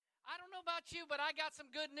about you, but I got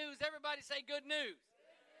some good news. Everybody say good news.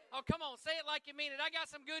 Oh, come on, say it like you mean it. I got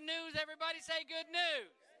some good news. Everybody say good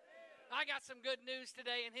news. I got some good news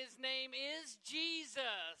today, and his name is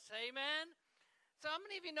Jesus. Amen. So how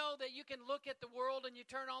many of you know that you can look at the world and you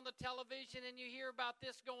turn on the television and you hear about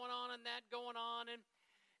this going on and that going on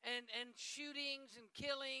and shootings and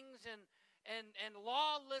killings and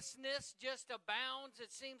lawlessness just abounds.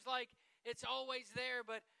 It seems like it's always there,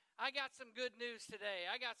 but I got some good news today.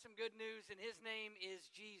 I got some good news, and his name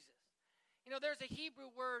is Jesus. You know, there's a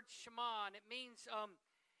Hebrew word, shema, and it means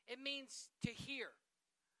to hear.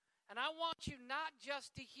 And I want you not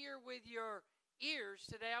just to hear with your ears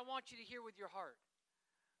today, I want you to hear with your heart.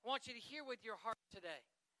 I want you to hear with your heart today.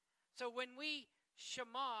 So when we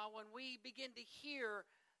shema, when we begin to hear,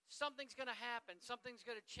 something's going to happen, something's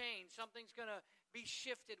going to change, something's going to be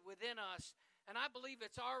shifted within us. And I believe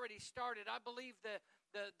it's already started. I believe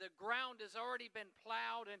the ground has already been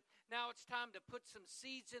plowed, and now it's time to put some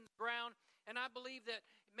seeds in the ground. And I believe that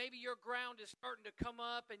maybe your ground is starting to come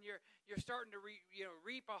up, and you're starting to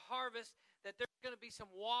reap a harvest. That there's going to be some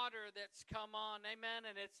water that's come on, amen.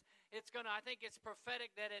 And it's going to. I think it's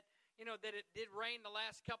prophetic that it did rain the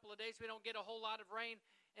last couple of days. We don't get a whole lot of rain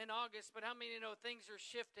in August, but how many know things are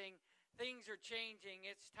shifting, things are changing?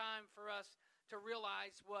 It's time for us to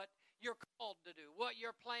realize what you're called to do, what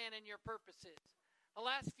your plan and your purpose is. The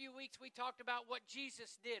last few weeks we talked about what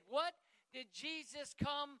Jesus did. What did Jesus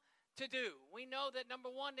come to do? We know that number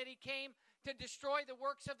one, that he came to destroy the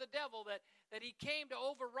works of the devil, that he came to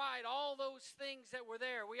override all those things that were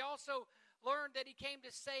there. We also learned that he came to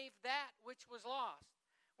save that which was lost.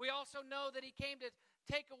 We also know that he came to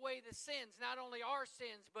take away the sins, not only our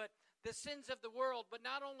sins, but the sins of the world, but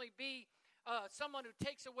not only be someone who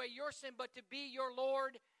takes away your sin, but to be your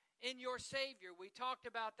Lord and your Savior. We talked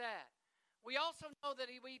about that. We also know that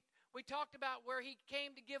we talked about where he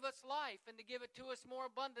came to give us life and to give it to us more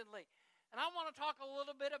abundantly. And I want to talk a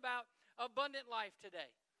little bit about abundant life today.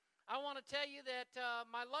 I want to tell you that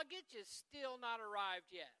my luggage is still not arrived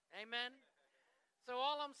yet. Amen. So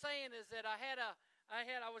all I'm saying is that I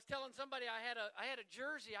was telling somebody I had a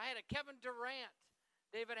jersey. I had a Kevin Durant.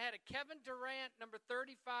 David had a Kevin Durant number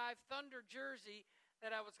 35 Thunder jersey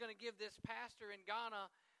that I was going to give this pastor in Ghana.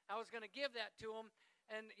 I was going to give that to him.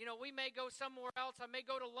 And, we may go somewhere else. I may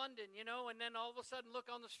go to London, and then all of a sudden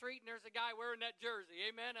look on the street and there's a guy wearing that jersey.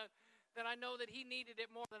 Amen. Then I know that he needed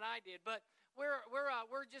it more than I did. But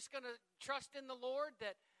we're just going to trust in the Lord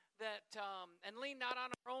that and lean not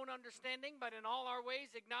on our own understanding, but in all our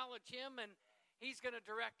ways acknowledge him, and he's going to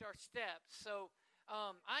direct our steps. So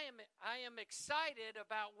I am excited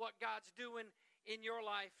about what God's doing in your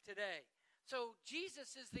life today. So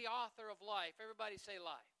Jesus is the author of life. Everybody say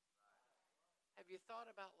life. Have you thought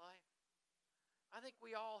about life? I think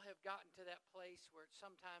we all have gotten to that place where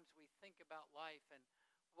sometimes we think about life and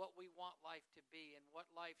what we want life to be and what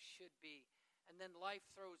life should be. And then life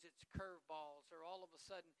throws its curveballs, or all of a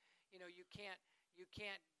sudden, you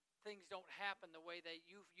can't, things don't happen the way that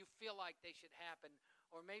you feel like they should happen.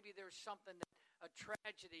 Or maybe there's something, a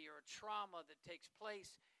tragedy or a trauma that takes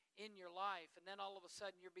place in your life. And then all of a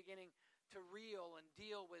sudden you're beginning to reel and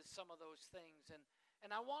deal with some of those things. And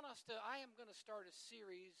I am going to start a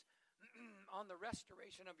series on the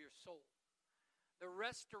restoration of your soul. The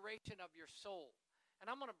restoration of your soul. And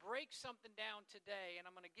I'm going to break something down today, and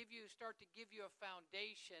I'm going to start to give you a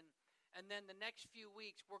foundation, and then the next few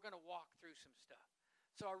weeks we're going to walk through some stuff.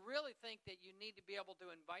 So I really think that you need to be able to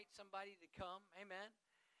invite somebody to come, amen?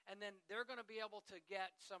 And then they're going to be able to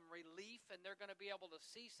get some relief, and they're going to be able to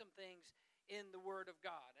see some things in the Word of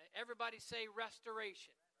God. Everybody say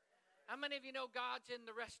restoration. How many of you know God's in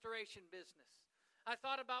the restoration business? I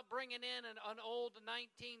thought about bringing in an old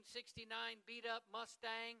 1969 beat-up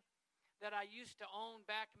Mustang that I used to own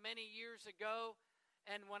back many years ago.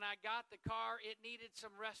 And when I got the car, it needed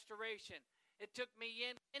some restoration. It took me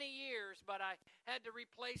many years, but I had to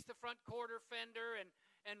replace the front quarter fender,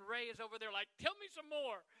 and Ray is over there like, tell me some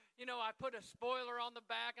more. I put a spoiler on the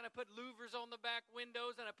back, and I put louvers on the back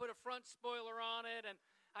windows, and I put a front spoiler on it, and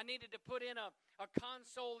I needed to put in a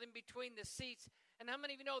console in between the seats. And how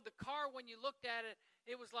many of you know the car, when you looked at it,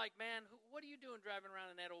 it was like, man, what are you doing driving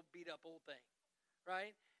around in that old beat-up old thing,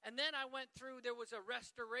 right? And then I went through, there was a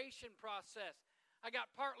restoration process. I got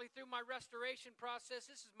partly through my restoration process.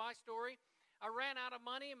 This is my story. I ran out of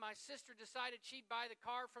money, and my sister decided she'd buy the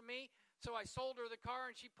car for me. So I sold her the car,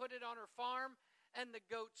 and she put it on her farm, and the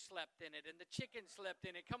goat slept in it, and the chicken slept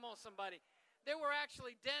in it. Come on, somebody. There were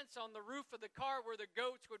actually dents on the roof of the car where the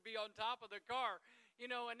goats would be on top of the car.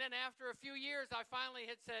 And then after a few years, I finally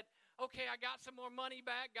had said, okay, I got some more money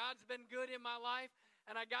back. God's been good in my life.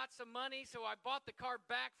 and I got some money, so I bought the car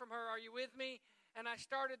back from her. Are you with me? And I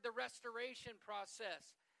started the restoration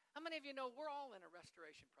process. How many of you know we're all in a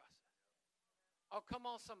restoration process? Oh, come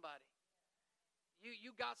on, somebody.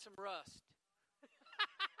 You got some rust.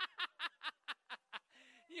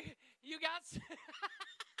 you got some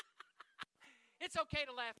It's okay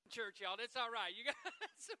to laugh in church, y'all. It's all right. You got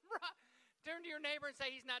some rust. Turn to your neighbor and say,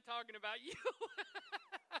 he's not talking about you.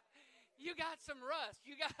 You got some rust.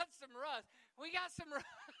 You got some rust. We got some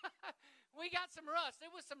we got some rust. There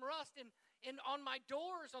was some rust in on my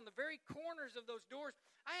doors, on the very corners of those doors.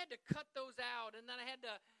 I had to cut those out, and then I had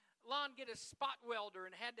to get a spot welder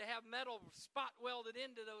and had to have metal spot welded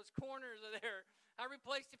into those corners of there. I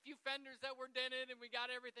replaced a few fenders that were dented, and we got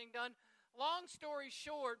everything done. Long story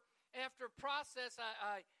short, after a process,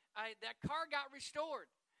 that car got restored.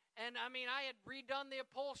 And, I mean, I had redone the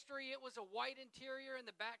upholstery. It was a white interior, and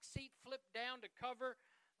the back seat flipped down to cover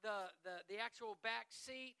the actual back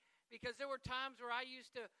seat, because there were times where I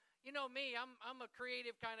used to, you know me, I'm a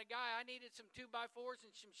creative kind of guy. I needed some 2x4s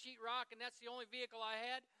and some sheetrock, and that's the only vehicle I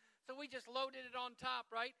had. So we just loaded it on top,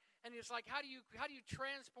 right? And it's like, how do you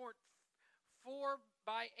transport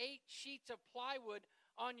 4x8 sheets of plywood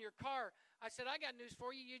on your car? I said, I got news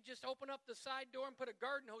for you. You just open up the side door and put a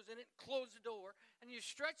garden hose in it and close the door. And you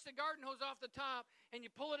stretch the garden hose off the top and you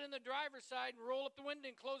pull it in the driver's side and roll up the window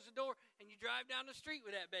and close the door, and you drive down the street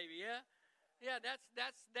with that baby, yeah? Yeah,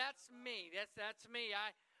 that's me. That's me.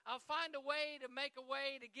 I'll find a way to make a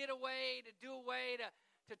way, to get away, to do a way,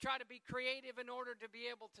 to try to be creative in order to be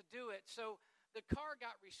able to do it. So the car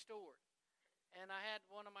got restored. And I had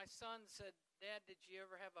one of my sons said, Dad, did you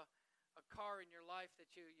ever have a car in your life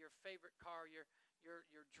that your favorite car, your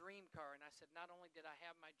dream car? And I said, not only did I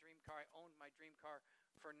have my dream car, I owned my dream car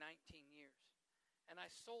for 19 years. And I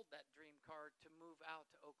sold that dream car to move out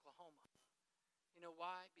to Oklahoma. You know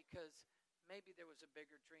why? Because maybe there was a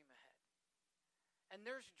bigger dream ahead. And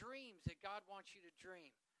there's dreams that God wants you to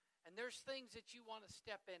dream. And there's things that you want to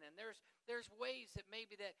step in. And there's ways that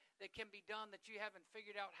maybe that can be done that you haven't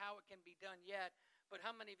figured out how it can be done yet. But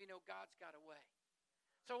how many of you know God's got a way?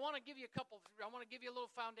 So I want to give you a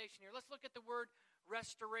little foundation here. Let's look at the word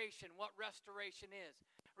restoration, what restoration is.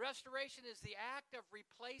 Restoration is the act of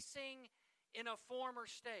replacing in a former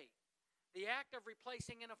state. The act of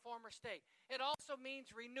replacing in a former state. It also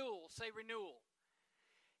means renewal. Say renewal.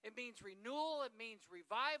 It means renewal. It means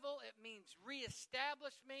revival. It means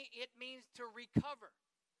reestablishment. It means to recover.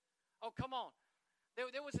 Oh, come on.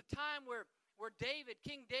 There was a time where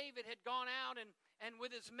King David had gone out and with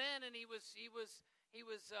his men, and he was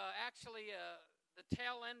actually the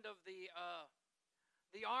tail end of the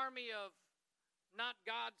army of not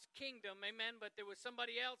God's kingdom, amen, but there was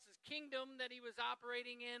somebody else's kingdom that he was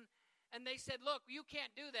operating in, and they said, look, you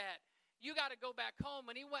can't do that. You got to go back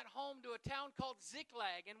home. And he went home to a town called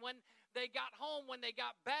Ziklag, and when they got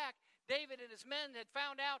back, David and his men had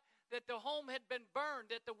found out that the home had been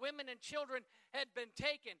burned, that the women and children had been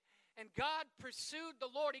taken, and God pursued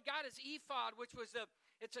the Lord. He got his ephod, which was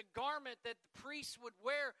it's a garment that the priests would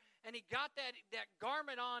wear, and he got that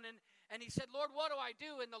garment on, and he said, Lord, what do I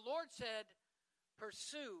do? And the Lord said,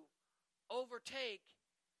 pursue, overtake,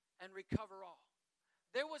 and recover all.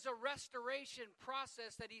 There was a restoration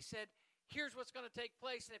process that he said, here's what's going to take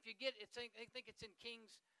place. And if you get it, I think it's in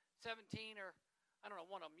Kings 17 or, I don't know,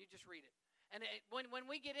 one of them. You just read it. And when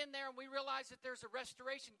we get in there and we realize that there's a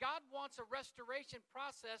restoration, God wants a restoration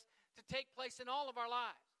process to take place in all of our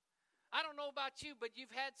lives. I don't know about you, but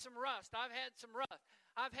you've had some rust. I've had some rust.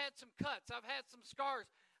 I've had some cuts. I've had some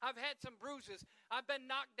scars. I've had some bruises. I've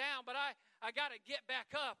been knocked down, but I got to get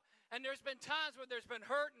back up. And there's been times where there's been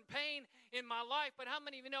hurt and pain in my life, but how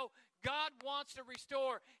many of you know God wants to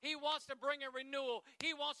restore? He wants to bring a renewal.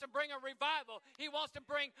 He wants to bring a revival. He wants to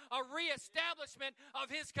bring a reestablishment of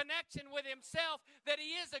his connection with himself, that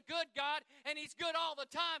he is a good God and he's good all the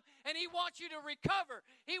time, and he wants you to recover.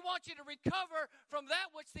 He wants you to recover from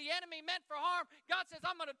that which the enemy meant for harm. God says,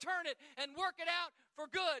 I'm going to turn it and work it out for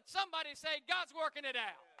good. Somebody say, God's working it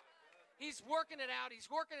out. He's working it out. He's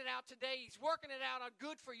working it out today. He's working it out on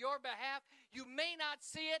good for your behalf. You may not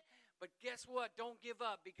see it, but guess what? Don't give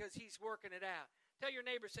up, because he's working it out. Tell your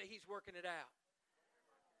neighbor, say, he's working it out.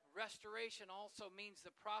 Restoration also means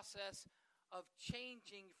the process of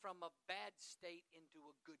changing from a bad state into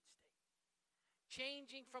a good state.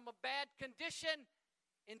 Changing from a bad condition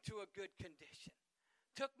into a good condition.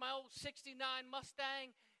 Took my old 69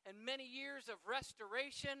 Mustang and many years of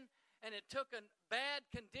restoration, and it took a bad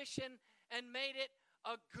condition and made it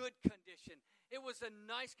a good condition. It was a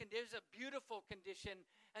nice condition. It was a beautiful condition.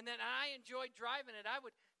 And then I enjoyed driving it. I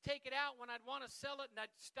would take it out when I'd want to sell it, and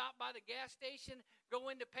I'd stop by the gas station, go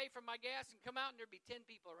in to pay for my gas and come out and there'd be 10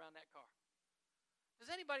 people around that car. Does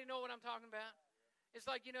anybody know what I'm talking about? It's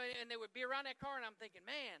like, and they would be around that car, and I'm thinking,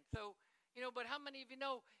 man, so, but how many of you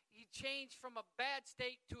know he changed from a bad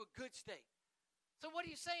state to a good state? So what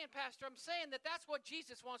are you saying, Pastor? I'm saying that that's what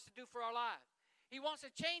Jesus wants to do for our lives. He wants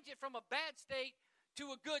to change it from a bad state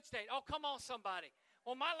to a good state. Oh, come on, somebody.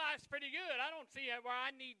 Well, my life's pretty good. I don't see where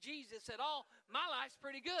I need Jesus at all. My life's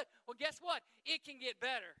pretty good. Well, guess what? It can get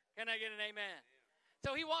better. Can I get an amen?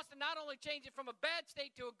 So he wants to not only change it from a bad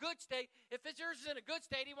state to a good state. If yours is in a good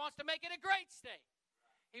state, he wants to make it a great state.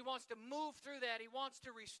 He wants to move through that. He wants to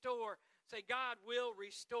restore. Say, God will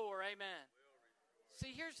restore. Amen.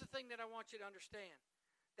 See, here's the thing that I want you to understand.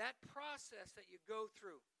 That process that you go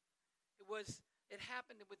through, it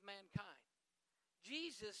happened with mankind.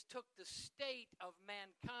 Jesus took the state of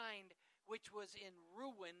mankind, which was in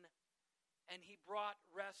ruin, and he brought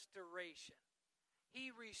restoration.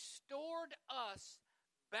 He restored us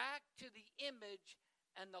back to the image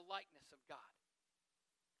and the likeness of God.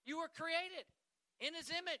 You were created in his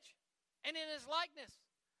image and in his likeness.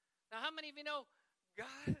 Now, how many of you know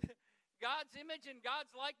God's image and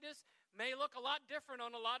God's likeness may look a lot different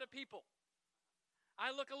on a lot of people?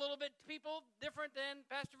 I look a little bit different than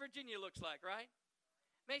Pastor Virginia looks like, right?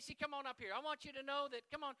 Macy, come on up here. I want you to know that,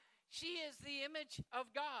 come on, she is the image of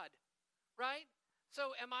God, right?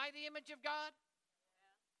 So am I the image of God?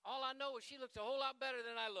 Yeah. All I know is she looks a whole lot better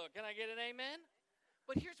than I look. Can I get an amen?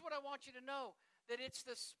 But here's what I want you to know, that it's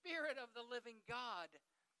the Spirit of the living God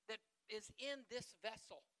that is in this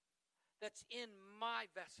vessel, that's in my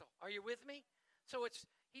vessel. Are you with me? So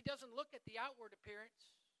he doesn't look at the outward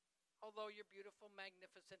appearance, although you're beautiful,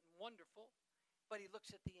 magnificent, and wonderful, but he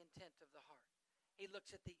looks at the intent of the heart. He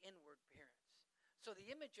looks at the inward appearance. So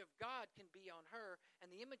the image of God can be on her,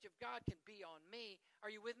 and the image of God can be on me.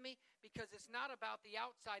 Are you with me? Because it's not about the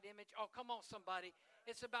outside image. Oh, come on, somebody.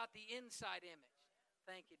 It's about the inside image.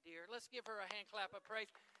 Thank you, dear. Let's give her a hand clap of praise.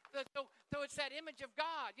 So it's that image of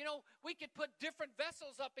God. We could put different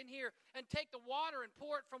vessels up in here and take the water and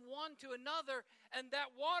pour it from one to another, and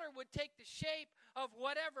that water would take the shape of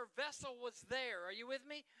whatever vessel was there. Are you with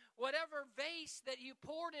me? Whatever vase that you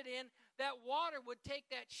poured it in, that water would take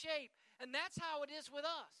that shape. And that's how it is with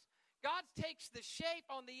us. God takes the shape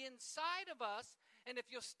on the inside of us, and if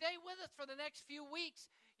you'll stay with us for the next few weeks,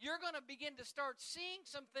 you're going to begin to start seeing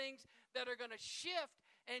some things that are going to shift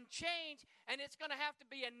and change, and it's going to have to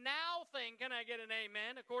be a now thing. Can I get an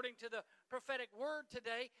amen? According to the prophetic word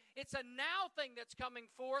today, it's a now thing that's coming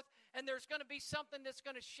forth, and there's going to be something that's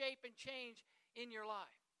going to shape and change in your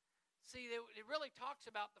life. See, it really talks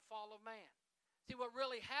about the fall of man. See, what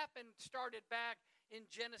really happened started back in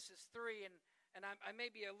Genesis 3, and I may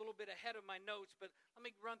be a little bit ahead of my notes, but let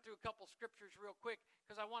me run through a couple scriptures real quick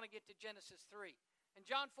because I want to get to Genesis 3. In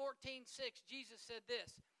John 14:6, Jesus said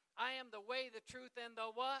this, I am the way, the truth, and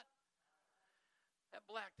the what? That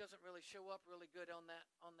black doesn't really show up really good on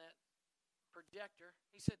that projector.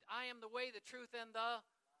 He said, I am the way, the truth, and the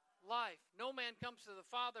life. No man comes to the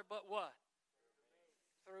Father but what?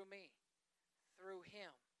 Through me. Through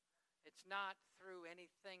him. It's not through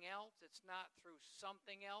anything else. It's not through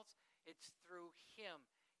something else. It's through him.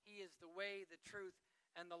 He is the way, the truth,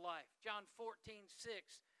 and the life. John 14:6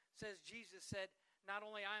 says, Jesus said, not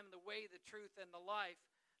only I am the way, the truth, and the life,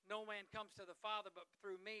 no man comes to the Father but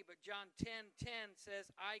through me. But John 10:10 says,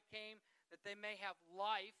 I came that they may have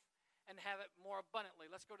life and have it more abundantly.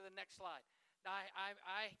 Let's go to the next slide.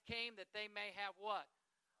 I came that they may have what?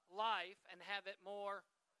 Life and have it more.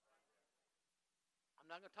 I'm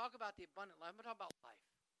not going to talk about the abundant life. I'm going to talk about life.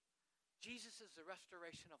 Jesus is the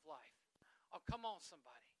restoration of life. Oh, come on,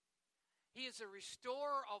 somebody. He is a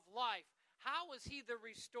restorer of life. How is he the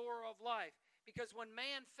restorer of life? Because when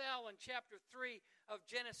man fell in chapter 3 of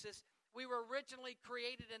Genesis, we were originally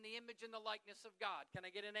created in the image and the likeness of God. Can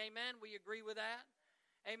I get an amen? We agree with that?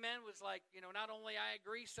 Amen was like, not only I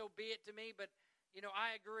agree, so be it to me, but,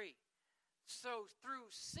 I agree. So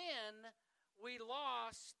through sin,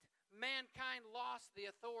 mankind lost the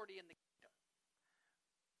authority in the kingdom.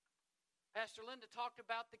 Pastor Linda talked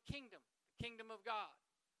about the kingdom of God.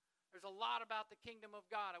 There's a lot about the kingdom of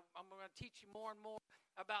God. I'm going to teach you more and more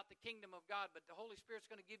about the kingdom of God, but the Holy Spirit's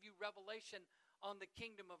going to give you revelation on the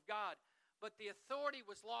kingdom of God. But the authority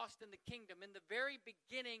was lost in the kingdom. In the very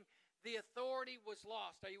beginning, the authority was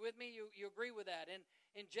lost. Are you with me? You agree with that? In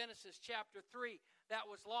Genesis chapter 3, that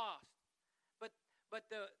was lost. But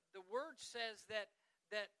the word says that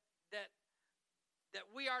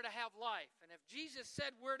we are to have life. And if Jesus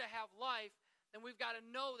said we're to have life, then we've got to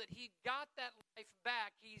know that he got that life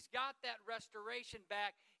back. He's got that restoration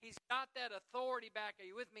back. He's got that authority back. Are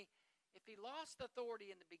you with me? If he lost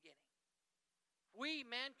authority in the beginning,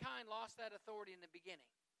 Mankind, lost that authority in the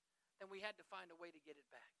beginning, then we had to find a way to get it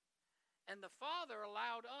back. And the Father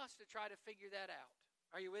allowed us to try to figure that out.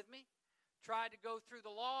 Are you with me? Tried to go through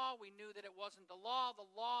the law. We knew that it wasn't the law. The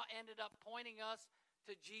law ended up pointing us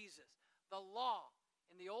to Jesus. The law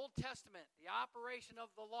in the Old Testament, the operation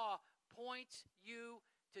of the law, points you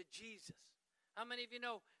to Jesus. How many of you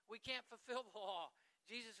know we can't fulfill the law?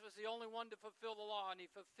 Jesus was the only one to fulfill the law, and he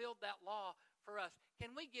fulfilled that law for us.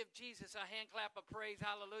 Can we give Jesus a hand clap of praise,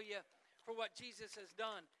 hallelujah, for what Jesus has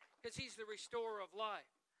done? Because he's the restorer of life.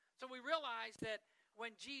 So we realized that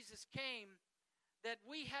when Jesus came, that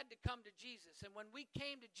we had to come to Jesus. And when we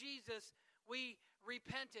came to Jesus, we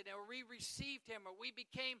repented, or we received him, or we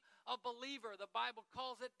became a believer. The Bible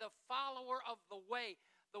calls it the follower of the way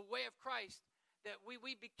of Christ, that we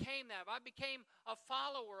became that. I became a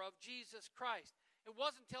follower of Jesus Christ. It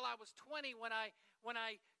wasn't until I was 20 when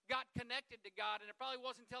I got connected to God, and it probably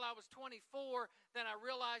wasn't until I was 24 then I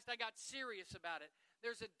realized I got serious about it.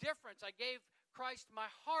 There's a difference. I gave Christ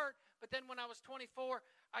my heart, but then when I was 24,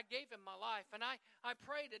 I gave him my life. And I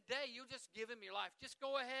pray today you'll just give him your life. Just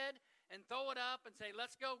go ahead and throw it up and say,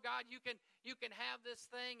 let's go, God, you can have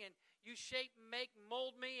this thing, and you shape, make,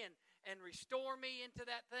 mold me, and restore me into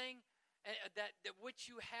that thing that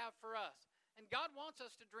which you have for us. And God wants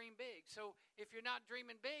us to dream big. So if you're not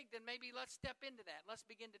dreaming big, then maybe let's step into that. Let's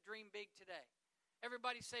begin to dream big today.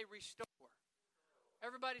 Everybody say restore.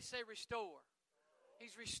 Everybody say restore.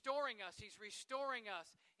 He's restoring us. He's restoring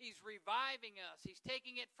us. He's reviving us. He's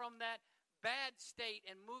taking it from that bad state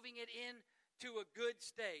and moving it into a good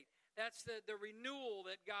state. That's the renewal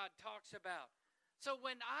that God talks about. So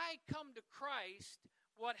when I come to Christ,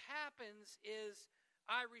 what happens is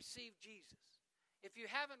I receive Jesus. If you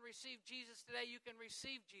haven't received Jesus today, you can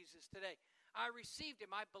receive Jesus today. I received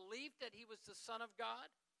him. I believed that he was the Son of God.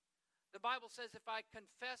 The Bible says if I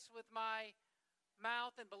confess with my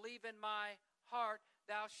mouth and believe in my heart,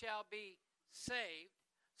 thou shalt be saved.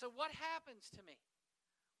 So what happens to me?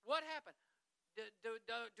 What happened?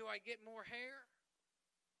 Do I get more hair?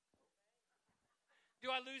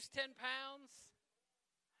 Do I lose 10 pounds?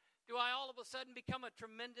 Do I all of a sudden become a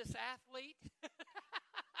tremendous athlete?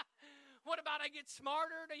 What about I get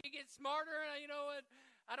smarter? Do you get smarter?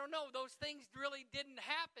 I don't know. Those things really didn't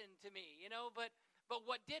happen to me, but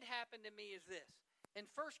what did happen to me is this. In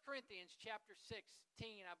 1 Corinthians chapter 16,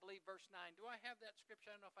 I believe verse 9. Do I have that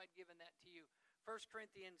scripture? I don't know if I'd given that to you. 1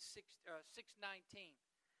 Corinthians 6:19.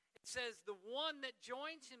 It says, the one that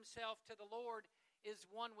joins himself to the Lord is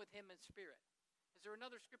one with him in spirit. Is there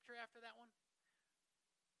another scripture after that one?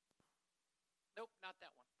 Nope, not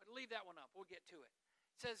that one. But leave that one up. We'll get to it.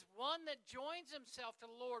 It says, one that joins himself to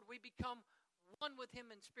the Lord, we become one with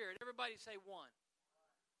him in spirit. Everybody say one.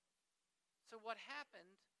 So what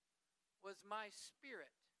happened was my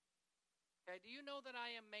spirit. Okay, do you know that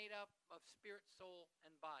I am made up of spirit, soul,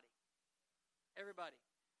 and body? Everybody.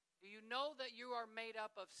 Do you know that you are made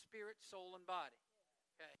up of spirit, soul, and body?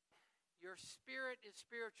 Okay. Your spirit is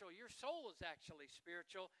spiritual. Your soul is actually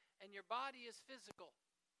spiritual, and your body is physical.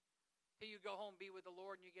 Till you go home, be with the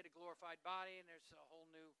Lord, and you get a glorified body, and there's a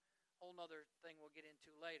whole nother thing we'll get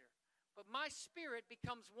into later. But my spirit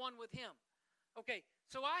becomes one with him. Okay,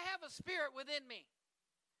 so I have a spirit within me.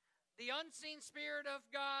 The unseen spirit of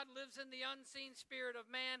God lives in the unseen spirit of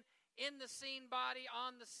man, in the seen body,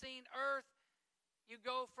 on the seen earth. You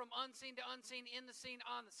go from unseen to unseen, in the seen,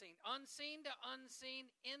 on the seen. Unseen to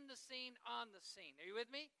unseen, in the seen, on the seen. Are you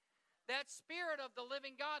with me? That spirit of the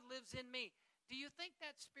living God lives in me. Do you think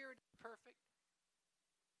that spirit is perfect?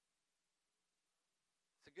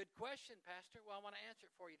 It's a good question, Pastor. Well, I want to answer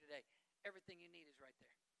it for you today. Everything you need is right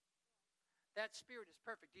there. That spirit is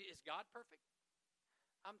perfect. Is God perfect?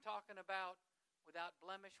 I'm talking about without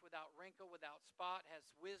blemish, without wrinkle, without spot, has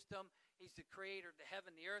wisdom. He's the creator of the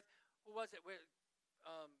heaven, the earth. Who was it?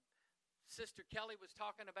 Sister Kelly was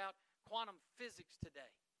talking about quantum physics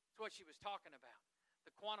today. That's what she was talking about.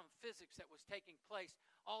 The quantum physics that was taking place.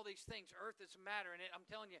 All these things. Earth is matter, and I'm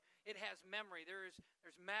telling you, it has memory. There's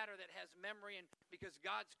matter that has memory, and because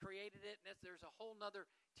God's created it, and there's a whole nother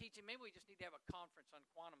teaching. Maybe we just need to have a conference on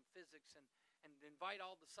quantum physics and invite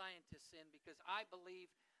all the scientists in, because I believe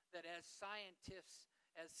that as scientists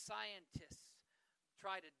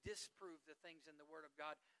try to disprove the things in the Word of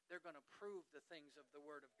God, they're going to prove the things of the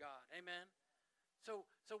Word of God. Amen? So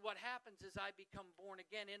what happens is I become born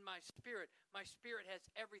again in my spirit. My spirit has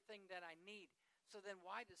everything that I need. So then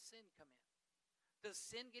why does sin come in? Does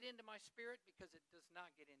sin get into my spirit? Because it does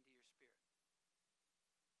not get into your spirit.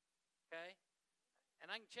 Okay?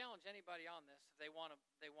 And I can challenge anybody on this if they want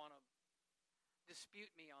to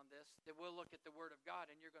dispute me on this, that we'll look at the Word of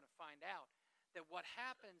God, and you're going to find out that what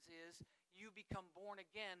happens is you become born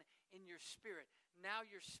again in your spirit. Now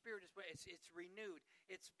your spirit it's renewed.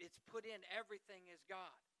 It's put in. Everything is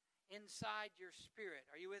God inside your spirit.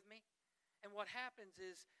 Are you with me? And what happens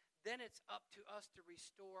is then it's up to us to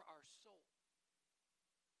restore our soul.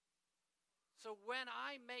 So when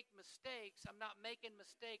I make mistakes, I'm not making a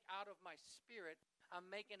mistake out of my spirit. I'm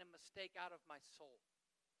making a mistake out of my soul.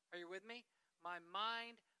 Are you with me? My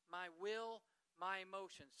mind, my will, my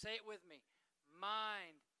emotions. Say it with me.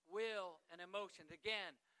 Mind, will, and emotions.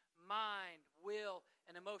 Again, mind, will,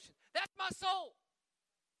 and emotions. That's my soul.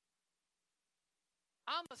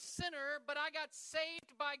 I'm a sinner, but I got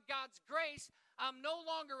saved by God's grace. I'm no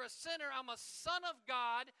longer a sinner. I'm a son of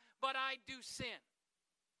God, but I do sin.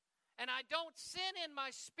 And I don't sin in my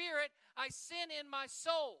spirit. I sin in my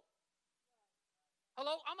soul.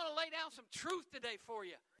 Hello? I'm going to lay down some truth today for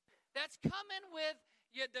you. That's coming with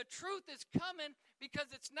you. The truth is coming because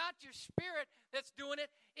it's not your spirit that's doing it.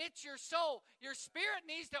 It's your soul. Your spirit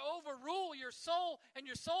needs to overrule your soul. And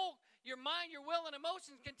your soul, your mind, your will, and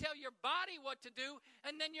emotions can tell your body what to do.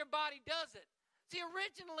 And then your body does it. See,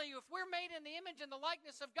 originally, if we're made in the image and the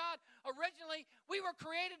likeness of God, originally we were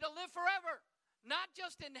created to live forever. Not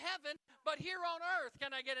just in heaven, but here on earth.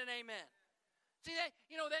 Can I get an amen? See,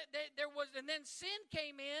 there was, and then sin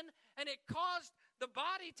came in, and it caused the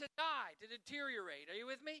body to die, to deteriorate. Are you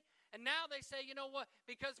with me? And now they say, you know what?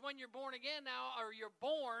 Because when you're born again now, or you're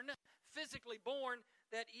born, physically born,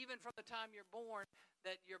 that even from the time you're born,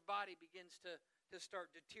 that your body begins to start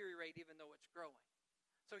deteriorate, even though it's growing.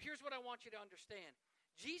 So here's what I want you to understand.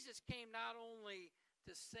 Jesus came not only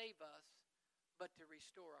to save us, but to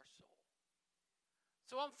restore our soul.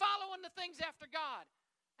 So I'm following the things after God,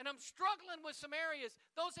 and I'm struggling with some areas.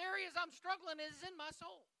 Those areas I'm struggling is in my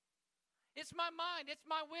soul. It's my mind, it's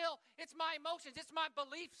my will, it's my emotions, it's my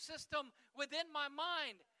belief system within my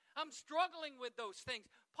mind. I'm struggling with those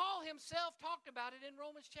things. Paul himself talked about it in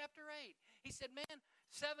Romans chapter 8. He said, man,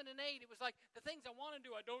 7 and 8, it was like the things I want to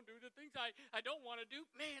do, I don't do. The things I don't want to do,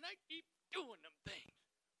 man, I keep doing them things.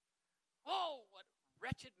 Oh, what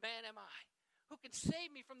wretched man am I? Who can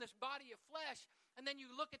save me from this body of flesh? And then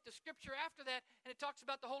you look at the scripture after that, and it talks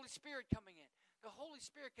about the Holy Spirit coming in. The Holy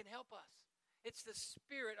Spirit can help us. It's the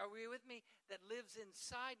Spirit, are we with me, that lives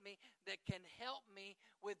inside me that can help me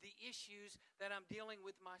with the issues that I'm dealing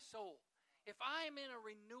with my soul. If I am in a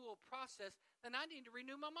renewal process, then I need to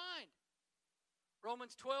renew my mind.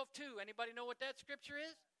 Romans 12:2. Anybody know what that scripture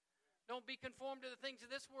is? Don't be conformed to the things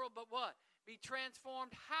of this world, but what? Be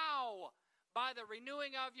transformed. How? By the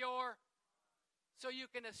renewing of your... So you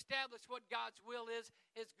can establish what God's will is,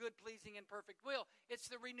 His good, pleasing, and perfect will. It's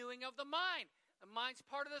the renewing of the mind. The mind's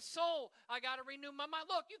part of the soul. I got to renew my mind.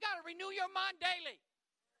 Look, you got to renew your mind daily.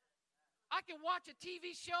 I can watch a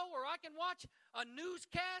TV show or I can watch a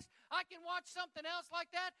newscast. I can watch something else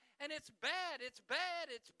like that, and it's bad. It's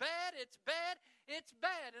bad. It's bad. It's bad. It's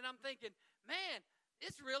bad. And I'm thinking, man,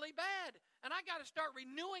 it's really bad. And I got to start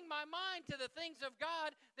renewing my mind to the things of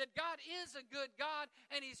God, that God is a good God,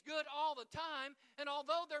 and He's good all the time. And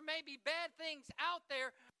although there may be bad things out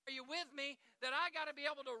there, are you with me, that I got to be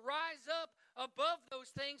able to rise up above those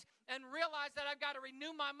things and realize that I've got to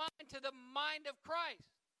renew my mind to the mind of Christ.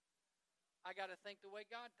 I got to think the way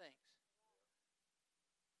God thinks.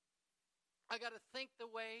 I got to think the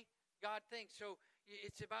way God thinks. So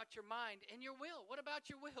it's about your mind and your will. What about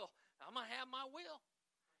your will? I'm going to have my will.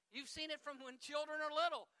 You've seen it from when children are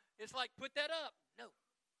little. It's like, put that up. No.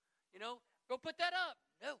 Go put that up.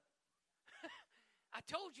 No. I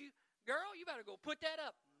told you, girl, you better go put that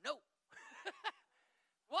up. No.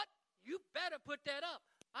 What? You better put that up.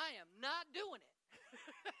 I am not doing it.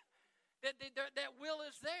 That will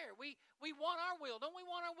is there. We want our will. Don't we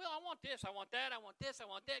want our will? I want this. I want that. I want this. I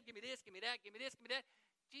want that. Give me this. Give me that. Give me this. Give me that.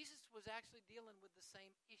 Jesus was actually dealing with the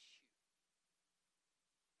same issue.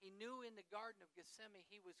 He knew in the Garden of Gethsemane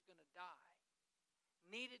he was going to die.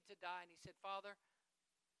 Needed to die. And he said, Father,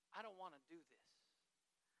 I don't want to do this.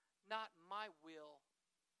 Not my will,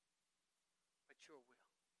 but your will.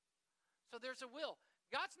 So there's a will.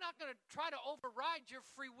 God's not going to try to override your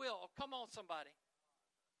free will. Oh, come on, somebody.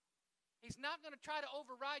 He's not going to try to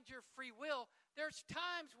override your free will. There's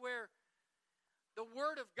times where the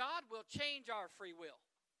Word of God will change our free will.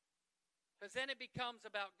 Because then it becomes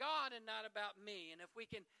about God and not about me. And if we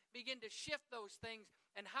can begin to shift those things,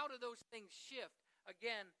 and how do those things shift?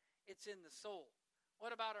 Again, it's in the soul.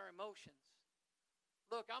 What about our emotions?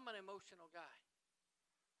 Look, I'm an emotional guy.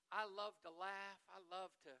 I love to laugh. I love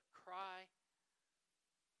to cry.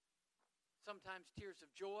 Sometimes tears of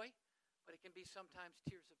joy, but it can be sometimes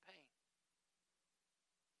tears of pain.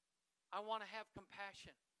 I want to have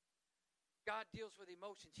compassion. God deals with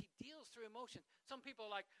emotions. He deals through emotions. Some people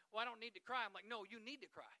are like, well, I don't need to cry. I'm like, no, you need to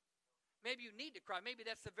cry. Maybe you need to cry. Maybe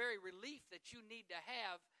that's the very relief that you need to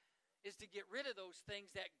have, is to get rid of those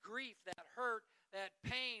things, that grief, that hurt, that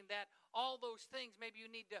pain, that all those things. Maybe you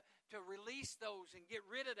need to release those and get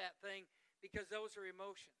rid of that thing, because those are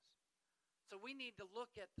emotions. So we need to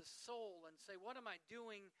look at the soul and say, what am I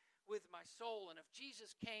doing with my soul? And if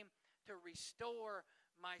Jesus came to restore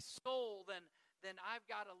my soul, then I've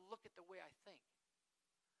got to look at the way I think.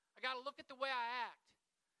 I got to look at the way I act.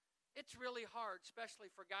 It's really hard,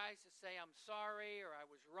 especially for guys to say, I'm sorry, or I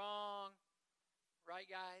was wrong. Right,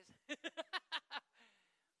 guys?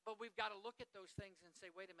 But we've got to look at those things and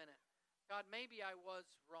say, wait a minute. God, maybe I was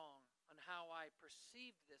wrong on how I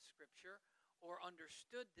perceived this scripture or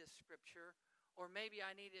understood this scripture, or maybe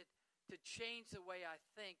I needed to change the way I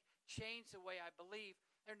think, change the way I believe.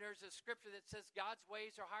 And there's a scripture that says God's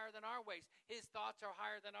ways are higher than our ways. His thoughts are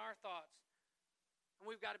higher than our thoughts. And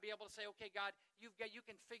we've got to be able to say, okay, God, you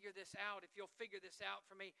can figure this out. If you'll figure this out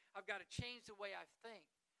for me, I've got to change the way I think.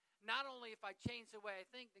 Not only if I change the way I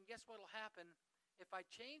think, then guess what will happen? If I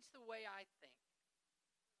change the way I think,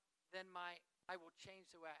 then I will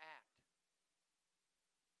change the way I act.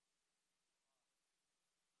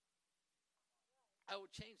 I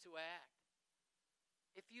will change the way I act.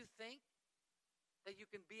 If you think that you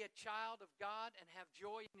can be a child of God and have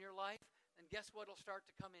joy in your life, then guess what will start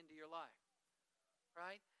to come into your life?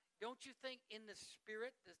 Right? Don't you think in the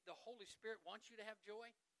Spirit, the Holy Spirit wants you to have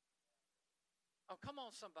joy? Oh, come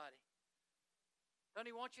on, somebody. Don't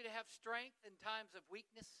He want you to have strength in times of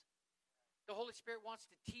weakness? The Holy Spirit wants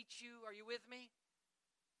to teach you. Are you with me?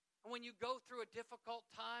 And when you go through a difficult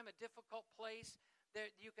time, a difficult place, there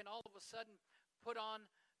you can all of a sudden put on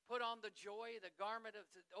the joy, the garment of,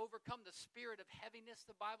 to overcome the spirit of heaviness.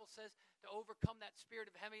 The Bible says to overcome that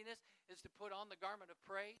spirit of heaviness is to put on the garment of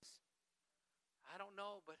praise. I don't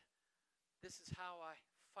know, but this is how I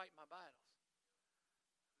fight my battles.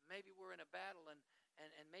 Maybe we're in a battle, and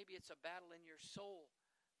maybe it's a battle in your soul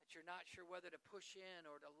that you're not sure whether to push in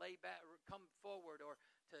or to lay back, or come forward, or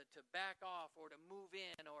to back off, or to move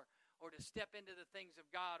in, or to step into the things of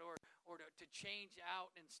God, or to change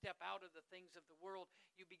out and step out of the things of the world.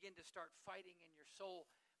 You begin to start fighting in your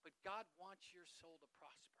soul, but God wants your soul to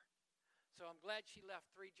prosper. So I'm glad she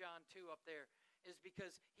left 3 John 2 up there, is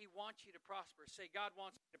because He wants you to prosper. Say, God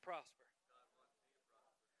wants me to prosper.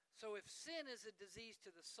 So if sin is a disease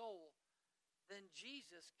to the soul, then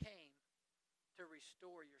Jesus came to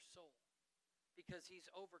restore your soul, because He's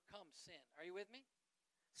overcome sin. Are you with me?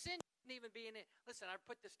 Sin shouldn't even be in it. Listen, I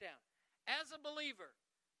put this down. As a believer,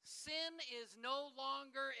 sin is no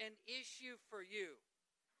longer an issue for you.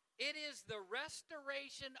 It is the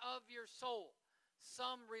restoration of your soul.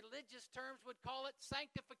 Some religious terms would call it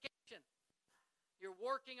sanctification. You're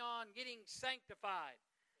working on getting sanctified.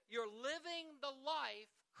 You're living the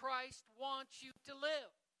life Christ wants you to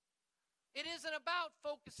live. It isn't about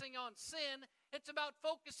focusing on sin. It's about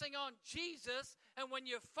focusing on Jesus. And when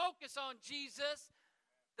you focus on Jesus,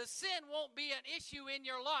 the sin won't be an issue in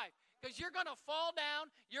your life. Because you're going to fall down,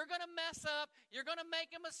 you're going to mess up, you're going to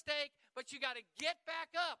make a mistake, but you got to get back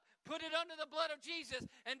up, put it under the blood of Jesus,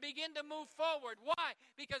 and begin to move forward. Why?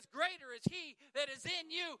 Because greater is He that is in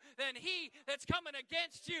you than he that's coming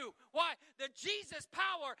against you. Why? The Jesus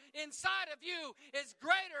power inside of you is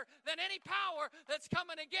greater than any power that's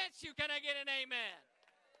coming against you. Can I get an amen?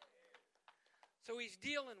 So He's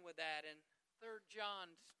dealing with that. And 3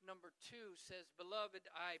 John number 2 says, Beloved,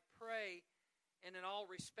 I pray, and in all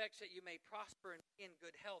respects that you may prosper and be in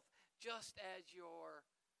good health, just as your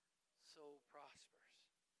soul prospers.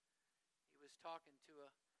 He was talking to a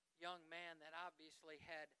young man that obviously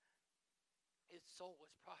had, his soul was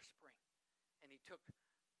prospering, and he took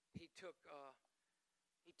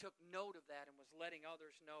note of that and was letting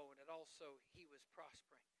others know, and it also he was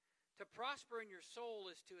prospering. To prosper in your soul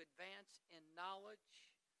is to advance in knowledge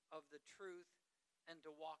of the truth and to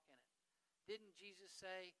walk in it. Didn't Jesus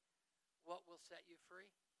say, what will set you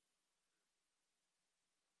free?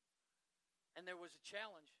 And there was a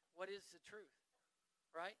challenge. What is the truth?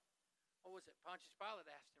 Right? What was it? Pontius Pilate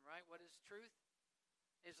asked him, right? What is truth?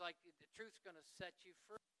 It's like the truth's going to set you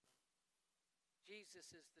free.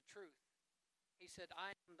 Jesus is the truth. He said,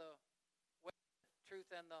 I am the way, the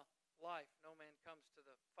truth, and the life. No man comes to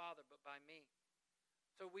the Father but by me.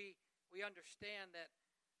 So we understand that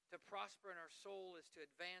to prosper in our soul is to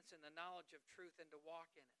advance in the knowledge of truth and to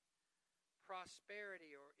walk in it.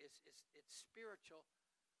 Prosperity it's spiritual,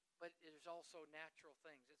 but there's also natural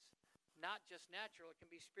things. It's not just natural, it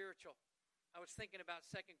can be spiritual. I was thinking about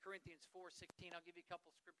 2 Corinthians 4:16. I'll give you a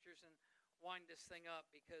couple scriptures and wind this thing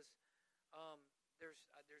up, because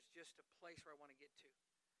there's just a place where I want to get to.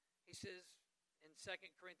 He says in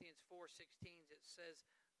 2 Corinthians 4:16, it says,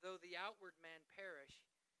 though the outward man perish,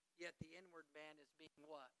 yet the inward man is being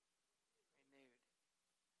what? Renewed.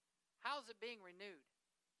 How's it being renewed?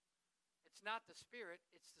 It's not the spirit,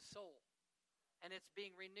 it's the soul. And it's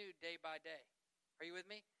being renewed day by day. Are you with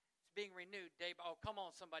me? It's being renewed day by day. Oh, come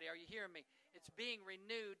on, somebody. Are you hearing me? It's being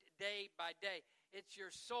renewed day by day. It's your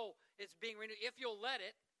soul. It's being renewed. If you'll let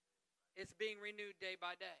it, it's being renewed day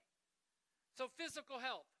by day. So physical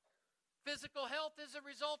health. Physical health is a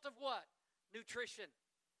result of what? Nutrition.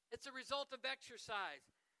 It's a result of exercise.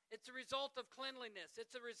 It's a result of cleanliness.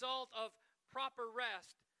 It's a result of proper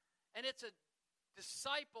rest. And it's a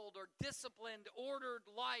discipled or disciplined, ordered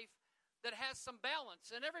life that has some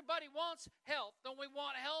balance. And everybody wants health. Don't we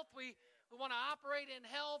want health? We want to operate in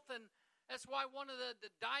health. And that's why one of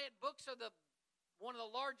the diet books are one of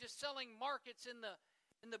the largest selling markets in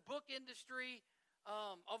the book industry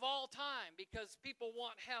of all time, because people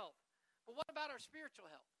want health. But what about our spiritual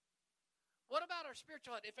health? What about our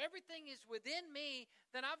spiritual health? If everything is within me,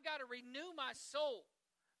 then I've got to renew my soul,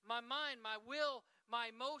 my mind, my will,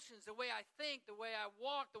 my emotions, the way I think, the way I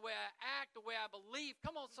walk, the way I act, the way I believe.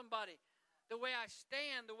 Come on, somebody. The way I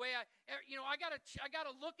stand, the way I got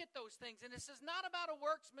to look at those things. And this is not about a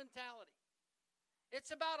works mentality.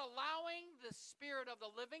 It's about allowing the Spirit of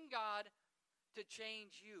the living God to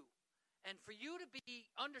change you. And for you to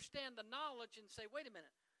understand the knowledge and say, wait a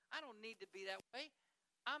minute, I don't need to be that way.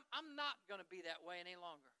 I'm not going to be that way any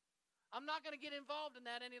longer. I'm not going to get involved in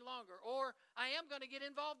that any longer. Or I am going to get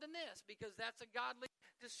involved in this because that's a godly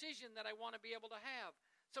decision that I want to be able to have.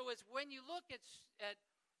 So it's when you look at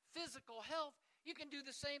physical health, you can do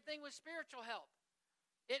the same thing with spiritual health.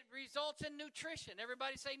 It results in nutrition.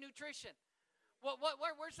 Everybody say nutrition.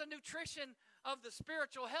 Where's the nutrition of the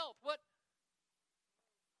spiritual health?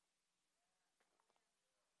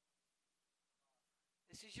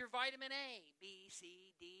 This is your vitamin A, B,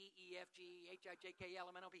 C, D, E, F, G, H, I, J, K, L,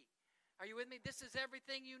 M, N, O, P. Are you with me? This is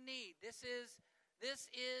everything you need. This is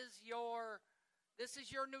your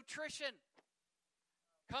nutrition.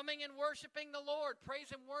 Coming and worshiping the Lord,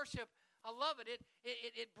 praise and worship. I love it.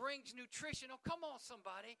 It brings nutrition. Oh, come on,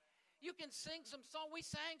 somebody. You can sing some songs. We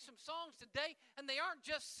sang some songs today, and they aren't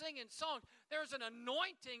just singing songs. There's an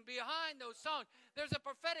anointing behind those songs. There's a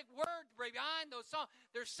prophetic word behind those songs.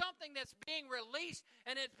 There's something that's being released,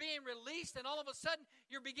 and it's being released, and all of a sudden,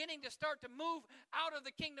 you're beginning to start to move out of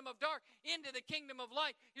the kingdom of dark into the kingdom of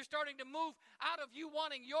light. You're starting to move out of you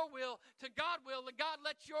wanting your will to God will. God,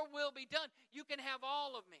 let your will be done. You can have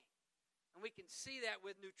all of me. And we can see that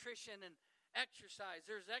with nutrition and exercise.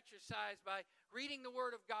 There's exercise by reading the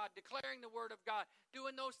Word of God, declaring the Word of God,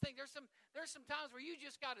 doing those things. There's some times where you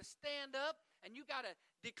just got to stand up and you got to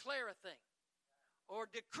declare a thing or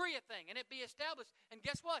decree a thing and it be established. And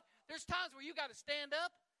guess what? There's times where you got to stand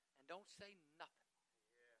up and don't say nothing.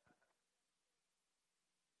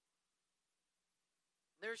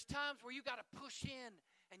 There's times where you got to push in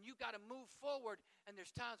and you got to move forward, and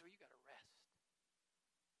there's times where you got to rest.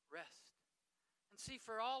 Rest. And see,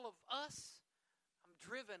 for all of us, I'm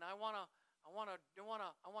driven. I want to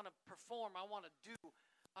perform. I want to do.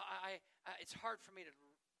 It's hard for me to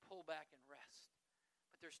pull back and rest.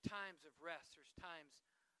 But there's times of rest. There's times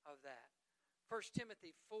of that. 1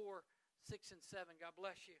 Timothy 4, 6 and 7. God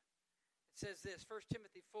bless you. It says this, 1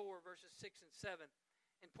 Timothy 4, verses 6 and 7.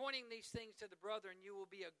 In pointing these things to the brethren, you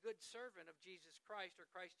will be a good servant of Jesus Christ,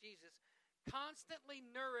 or Christ Jesus, constantly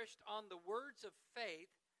nourished on the words of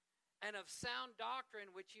faith and of sound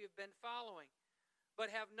doctrine which you have been following,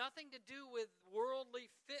 but have nothing to do with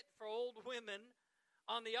worldly fit for old women.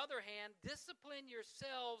 On the other hand, discipline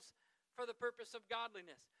yourselves for the purpose of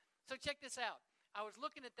godliness. So check this out. I was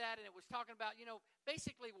looking at that, and it was talking about,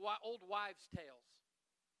 basically old wives' tales,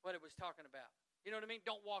 what it was talking about. You know what I mean?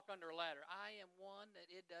 Don't walk under a ladder. I am one that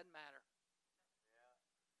it doesn't matter.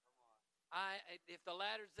 If the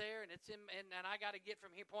ladder's there and it's and I got to get from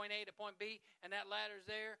here point A to point B, and that ladder's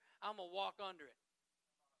there, I'm gonna walk under it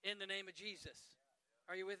in the name of Jesus.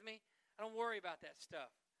 Are you with me? I don't worry about that stuff.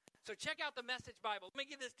 So check out the Message Bible. Let me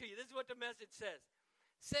give this to you. This is what the Message says.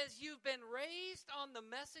 It says you've been raised on the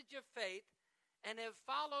message of faith and have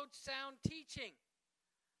followed sound teaching.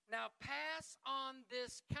 Now pass on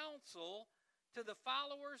this counsel to the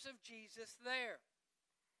followers of Jesus there,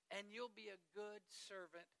 and you'll be a good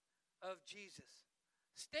servant of Jesus.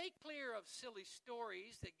 Stay clear of silly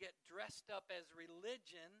stories that get dressed up as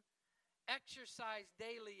religion. Exercise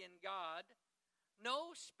daily in God.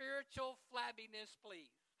 No spiritual flabbiness,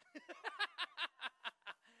 please.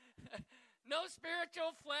 No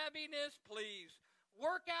spiritual flabbiness, please.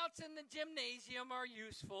 Workouts in the gymnasium are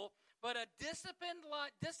useful, But a disciplined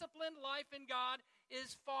life in God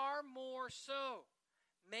is far more so,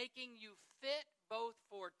 making you fit both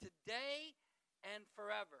for today and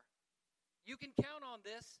forever. You can count on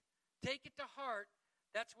this. Take it to heart.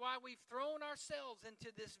 That's why we've thrown ourselves into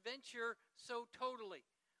this venture so totally.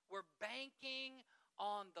 We're banking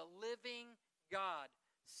on the living God,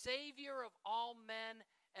 Savior of all men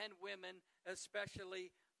and women, especially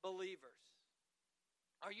believers.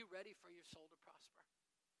 Are you ready for your soul to prosper?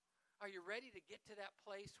 Are you ready to get to that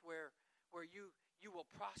place where you will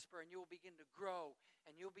prosper and you will begin to grow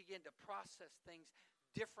and you'll begin to process things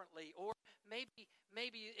differently? Or maybe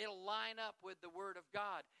it'll line up with the Word of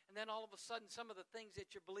God, and then all of a sudden some of the things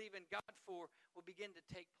that you believe in God for will begin to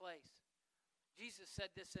take place. Jesus said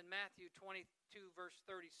this in Matthew 22, verse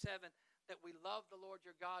 37, that we love the Lord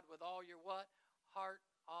your God with all your what? Heart,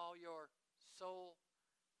 all your soul,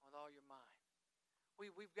 with all your mind. We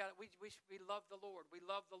love the Lord. We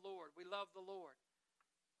love the Lord. We love the Lord.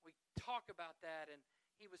 We talk about that, and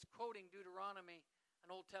he was quoting Deuteronomy, an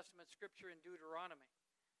Old Testament scripture in Deuteronomy.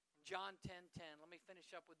 In John 10:10, let me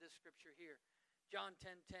finish up with this scripture here. John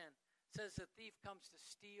 10:10 says the thief comes to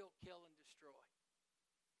steal, kill, and destroy.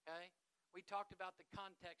 Okay? We talked about the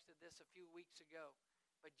context of this a few weeks ago,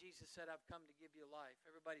 but Jesus said, I've come to give you life.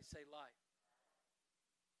 Everybody say life.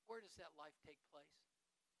 Where does that life take place?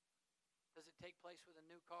 Does it take place with a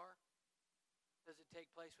new car? Does it take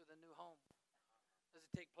place with a new home? Does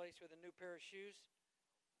it take place with a new pair of shoes,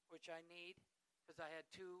 which I need because I had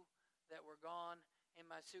two that were gone in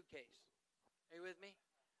my suitcase? Are you with me?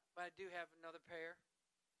 But I do have another pair.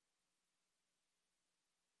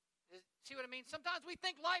 See what I mean? Sometimes we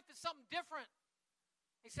think life is something different.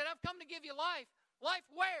 He said, I've come to give you life. Life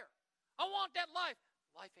where? I want that life.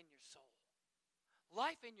 Life in your soul.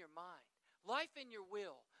 Life in your mind. Life in your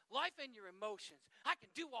will. Life in your emotions. I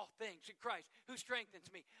can do all things in Christ who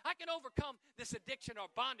strengthens me. I can overcome this addiction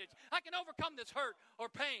or bondage. I can overcome this hurt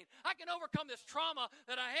or pain. I can overcome this trauma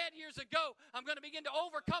that I had years ago. I'm going to begin to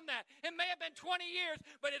overcome that. It may have been 20 years,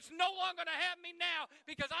 but it's no longer going to have me now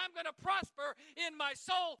because I'm going to prosper in my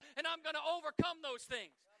soul and I'm going to overcome those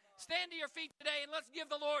things. Stand to your feet today and let's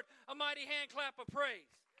give the Lord a mighty hand clap of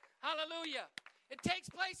praise. Hallelujah. It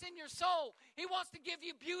takes place in your soul. He wants to give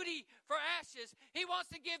you beauty for ashes. He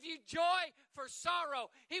wants to give you joy for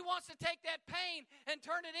sorrow. He wants to take that pain and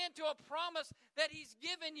turn it into a promise that he's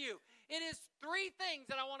given you. It is three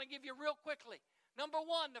things that I want to give you real quickly. Number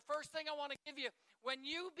one, the first thing I want to give you, what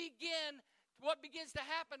begins to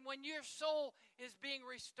happen when your soul is being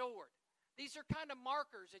restored. These are kind of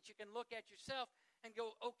markers that you can look at yourself and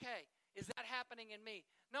go, okay, is that happening in me?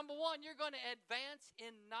 Number one, you're going to advance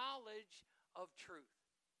in knowledge of truth.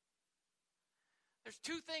 There's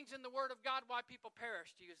two things in the Word of God why people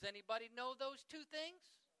perish. Does anybody know those two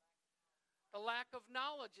things? The lack of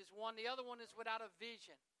knowledge is one. The other one is without a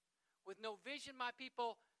vision. With no vision, my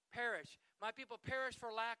people perish. My people perish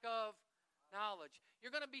for lack of knowledge.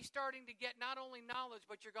 You're going to be starting to get not only knowledge,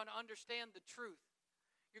 but you're going to understand the truth.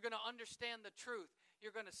 You're going to understand the truth.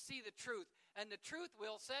 You're going to see the truth. And the truth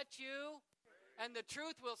will set you. And the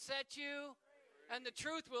truth will set you. And the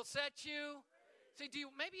truth will set you. See,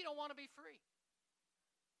 maybe you don't want to be free.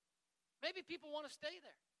 Maybe people want to stay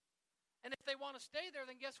there. And if they want to stay there,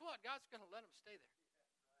 then guess what? God's going to let them stay there.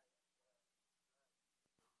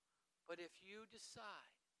 But if you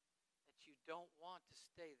decide that you don't want to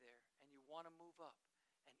stay there and you want to move up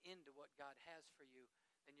and into what God has for you,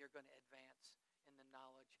 then you're going to advance in the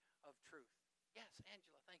knowledge of truth. Yes,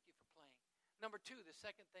 Angela, thank you for playing. Number two, the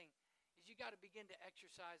second thing is you got to begin to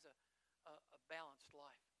exercise a balanced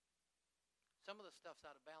life. Some of the stuff's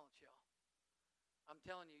out of balance, y'all. I'm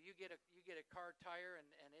telling you, you get a car tire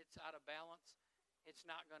and it's out of balance, it's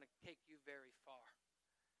not going to take you very far.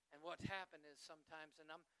 And what's happened is sometimes,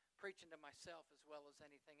 and I'm preaching to myself as well as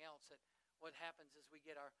anything else, that what happens is we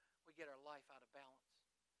get our life out of balance.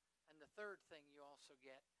 And the third thing you also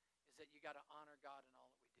get is that you got to honor God in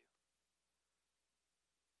all that we do.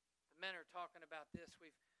 The men are talking about this.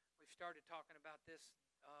 We've started talking about this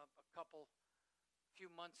a few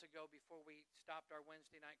months ago before we stopped our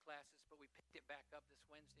Wednesday night classes, but we picked it back up this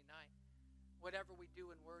Wednesday night. Whatever we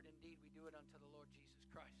do in word and deed, we do it unto the Lord Jesus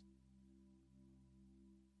Christ.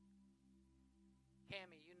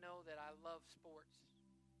 Cammie, you know that I love sports.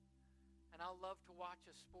 And I love to watch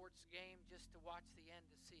a sports game just to watch the end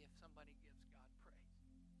to see if somebody gives God praise.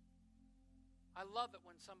 I love it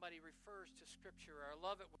when somebody refers to Scripture, or I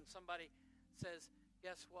love it when somebody says,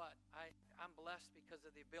 guess what? I'm blessed because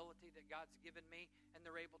of the ability that God's given me, and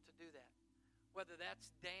they're able to do that. Whether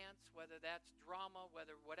that's dance, whether that's drama,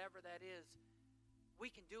 whatever that is, we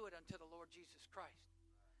can do it unto the Lord Jesus Christ.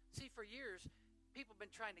 See, for years, People have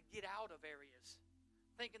been trying to get out of areas,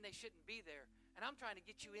 thinking they shouldn't be there. And I'm trying to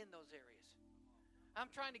get you in those areas. I'm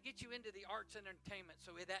trying to get you into the arts and entertainment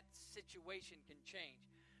so that situation can change.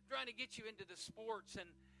 I'm trying to get you into the sports and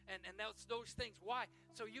those things. Why?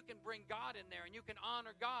 So you can bring God in there and you can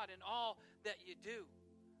honor God in all that you do.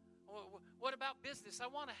 What about business? I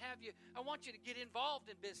want you to get involved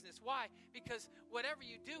in business. Why? Because whatever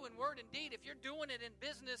you do in word and deed, if you're doing it in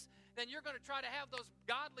business, then you're going to try to have those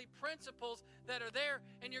godly principles that are there,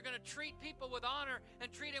 and you're going to treat people with honor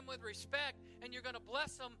and treat them with respect, and you're going to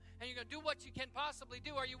bless them, and you're going to do what you can possibly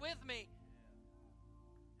do. Are you with me?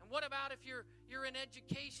 And what about if you're in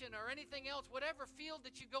education or anything else, whatever field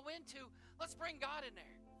that you go into, let's bring God in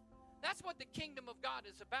there. That's what the kingdom of God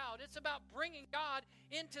is about. It's about bringing God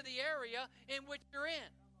into the area in which you're in.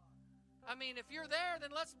 I mean, if you're there, then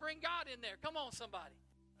let's bring God in there. Come on, somebody.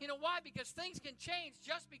 You know why? Because things can change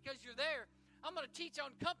just because you're there. I'm going to teach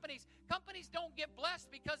on companies. Companies don't get blessed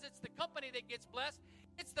because it's the company that gets blessed.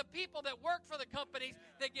 It's the people that work for the companies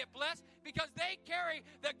that get blessed because they carry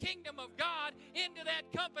the kingdom of God into that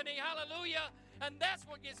company. Hallelujah. And that's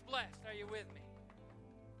what gets blessed. Are you with me?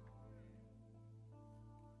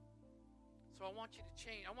 So I want you to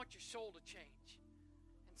change. I want your soul to change.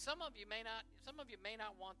 And some of you may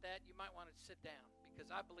not want that. You might want to sit down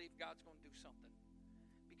because I believe God's going to do something.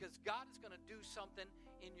 Because God is going to do something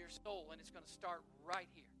in your soul, and it's going to start right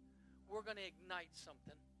here. We're going to ignite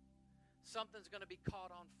something. Something's going to be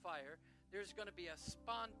caught on fire. There's going to be a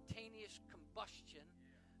spontaneous combustion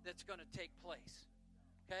that's going to take place.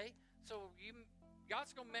 Okay? So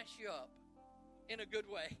God's going to mess you up in a good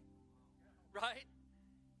way. Right?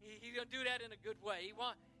 He's going to do that in a good way. He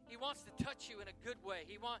wants to touch you in a good way.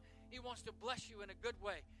 He wants to bless you in a good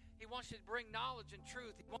way. He wants you to bring knowledge and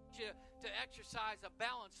truth. He wants you to exercise a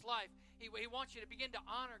balanced life. He wants you to begin to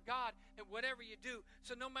honor God in whatever you do.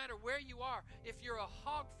 So no matter where you are, if you're a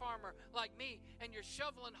hog farmer like me and you're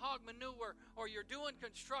shoveling hog manure or you're doing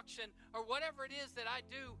construction or whatever it is that I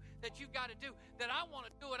do that you've got to do, that I want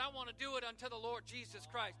to do it unto the Lord Jesus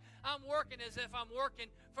Christ. I'm working as if I'm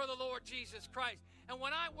working for the Lord Jesus Christ. And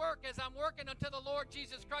when I work as I'm working unto the Lord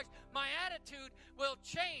Jesus Christ, my attitude will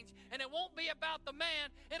change. And it won't be about the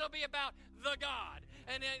man. It'll be about the God.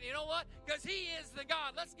 And you know what? Because He is the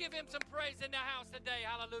God. Let's give Him some praise in the house today.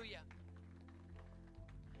 Hallelujah.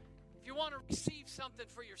 If you want to receive something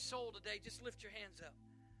for your soul today, just lift your hands up.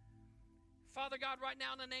 Father God, right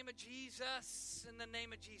now in the name of Jesus,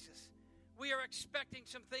 we are expecting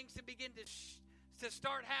some things to begin to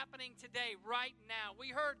start happening today, right now. We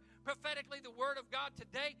heard prophetically the word of God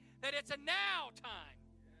today that it's a now time.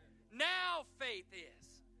 Now faith is.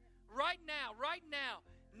 Right now.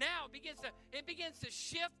 Now it begins to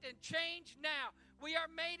shift and change now. We are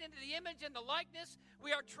made into the image and the likeness.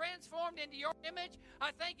 We are transformed into your image.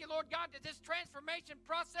 I thank you, Lord God, that this transformation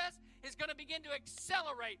process is going to begin to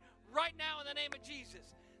accelerate right now in the name of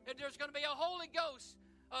Jesus. That there's going to be a Holy Ghost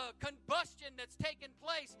combustion that's taking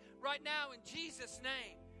place right now in Jesus'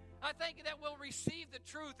 name. I thank you that we'll receive the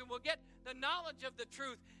truth and we'll get the knowledge of the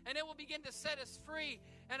truth, and it will begin to set us free,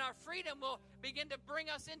 and our freedom will begin to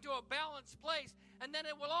bring us into a balanced place, and then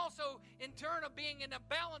it will also, in turn of being in a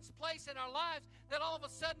balanced place in our lives, that all of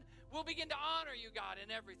a sudden we'll begin to honor you, God,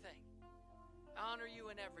 in everything. Honor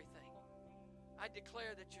you in everything. I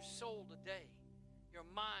declare that your soul today, your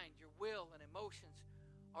mind, your will, and emotions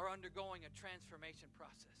are undergoing a transformation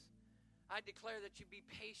process. I declare that you be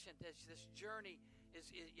patient as this journey as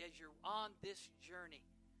you're on this journey.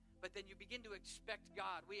 But then you begin to expect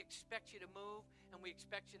God. We expect you to move, and we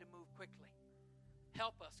expect you to move quickly.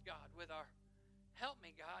 Help us, God, help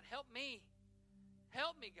me, God. Help me.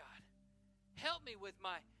 Help me, God. Help me with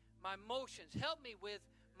my emotions. Help me with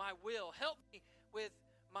my will. Help me with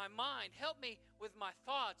my mind. Help me with my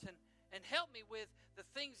thoughts, and help me with the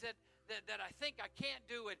things that I think I can't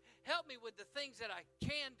do, and help me with the things that I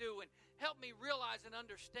can do, and help me realize and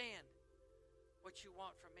understand what you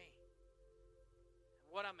want from me and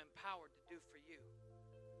what I'm empowered to do for you.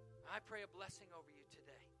 I pray a blessing over you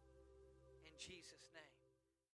today in Jesus' name.